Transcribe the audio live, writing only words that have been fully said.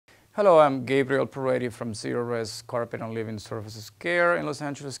Hello, I'm Gabriel Peretti from Zerorez Carpet and Living Surfaces Care in Los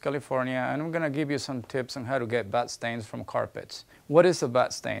Angeles, California, and I'm going to give you some tips on how to get bad stains from carpets. What is a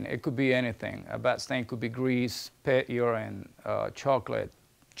bad stain? It could be anything. A bad stain could be grease, pet urine, chocolate,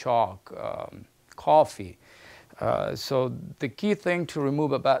 chalk, coffee. So the key thing to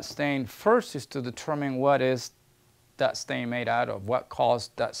remove a bad stain first is to determine what is that stain made out of, what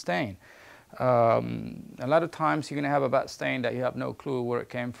caused that stain. A lot of times you're going to have a bad stain that you have no clue where it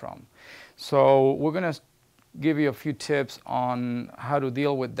came from. So we're going to give you a few tips on how to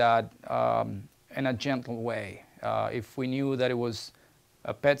deal with that in a gentle way. If we knew that it was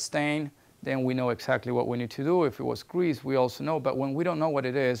a pet stain, then we know exactly what we need to do. If it was grease, we also know. But when we don't know what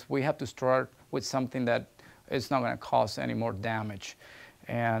it is, we have to start with something that is not going to cause any more damage.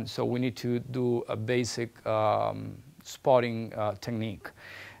 And so we need to do a basic spotting technique.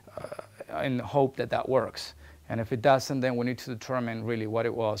 In the hope that that works. And if it doesn't, then we need to determine really what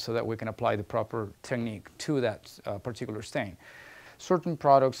it was so that we can apply the proper technique to that particular stain. Certain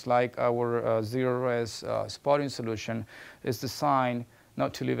products like our Zerorez spotting solution is designed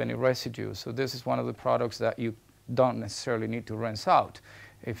not to leave any residue. So this is one of the products that you don't necessarily need to rinse out.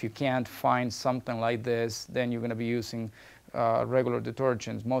 If you can't find something like this, then you're going to be using regular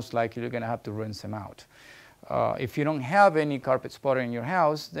detergents. Most likely you're going to have to rinse them out. If you don't have any carpet spotter in your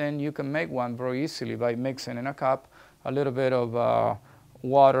house, then you can make one very easily by mixing in a cup a little bit of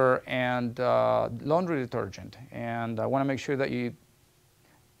water and laundry detergent. And I want to make sure that you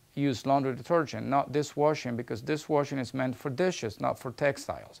use laundry detergent, not dishwashing, because dishwashing is meant for dishes, not for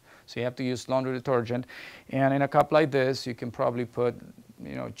textiles. So you have to use laundry detergent. And in a cup like this, you can probably put,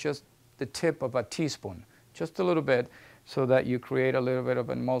 just the tip of a teaspoon, just a little bit, so that you create a little bit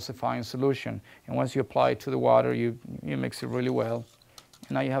of an emulsifying solution. And once you apply it to the water, you mix it really well.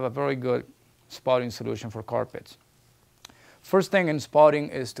 And now you have a very good spotting solution for carpets. First thing in spotting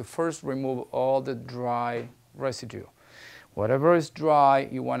is to first remove all the dry residue. Whatever is dry,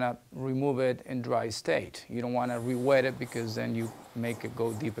 you want to remove it in dry state. You don't want to re-wet it because then you make it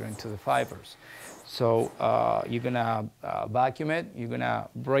go deeper into the fibers. So you're going to vacuum it. You're going to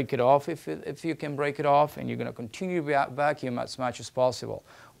break it off if you can break it off, and you're going to continue to vacuum as much as possible.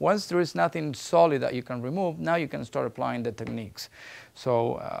 Once there is nothing solid that you can remove, now you can start applying the techniques.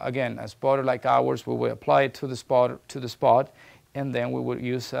 So again, a spotter like ours, we will apply it to the spot, and then we will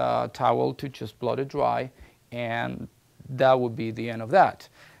use a towel to just blot it dry, and that would be the end of that.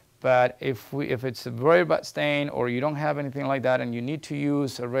 But if it's a very bad stain, or you don't have anything like that and you need to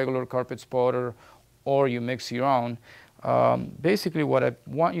use a regular carpet spotter, or you mix your own, basically what I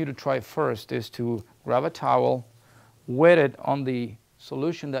want you to try first is to grab a towel, wet it on the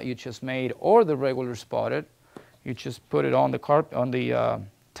solution that you just made or the regular spotted. You just put it on the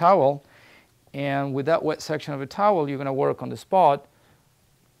towel, and with that wet section of the towel, you're going to work on the spot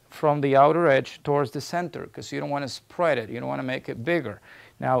from the outer edge towards the center, because you don't want to spread it. You don't want to make it bigger.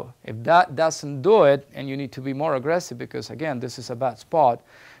 Now, if that doesn't do it, and you need to be more aggressive because, again, this is a bad spot,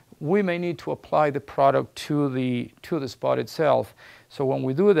 we may need to apply the product to the spot itself. So when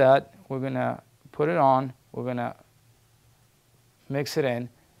we do that, we're going to put it on, we're going to mix it in,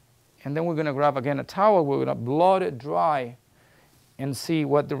 and then we're going to grab, again, a towel, we're going to blot it dry and see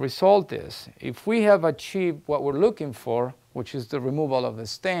what the result is. If we have achieved what we're looking for, which is the removal of the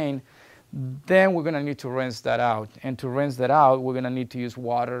stain, then we're going to need to rinse that out. And to rinse that out, we're going to need to use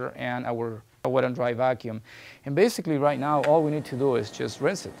water and our wet and dry vacuum. And basically right now, all we need to do is just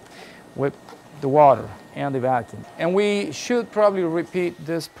rinse it with the water and the vacuum. And we should probably repeat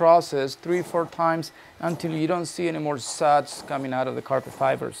this process 3-4 times until you don't see any more suds coming out of the carpet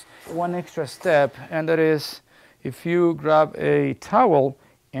fibers. One extra step, and that is if you grab a towel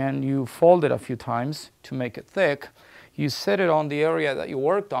and you fold it a few times to make it thick, you set it on the area that you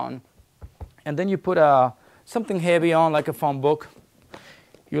worked on, and then you put something heavy on, like a phone book.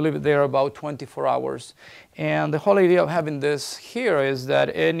 You leave it there about 24 hours. And the whole idea of having this here is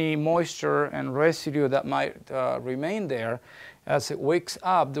that any moisture and residue that might remain there, as it wicks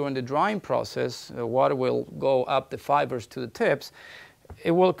up during the drying process, the water will go up the fibers to the tips.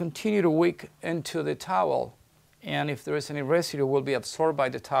 It will continue to wick into the towel. And if there is any residue, it will be absorbed by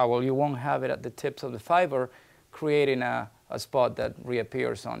the towel. You won't have it at the tips of the fiber, creating a spot that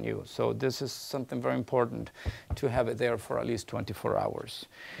reappears on you. So this is something very important, to have it there for at least 24 hours.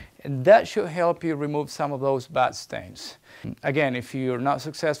 And that should help you remove some of those bad stains. Again, if you're not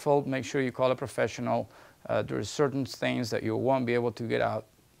successful, make sure you call a professional. There are certain stains that you won't be able to get out,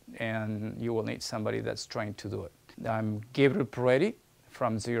 and you will need somebody that's trained to do it. I'm Gabriel Peretti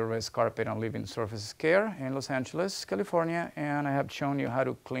from Zerorez Carpet and Living Surfaces Care in Los Angeles, California, and I have shown you how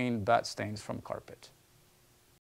to clean bad stains from carpet.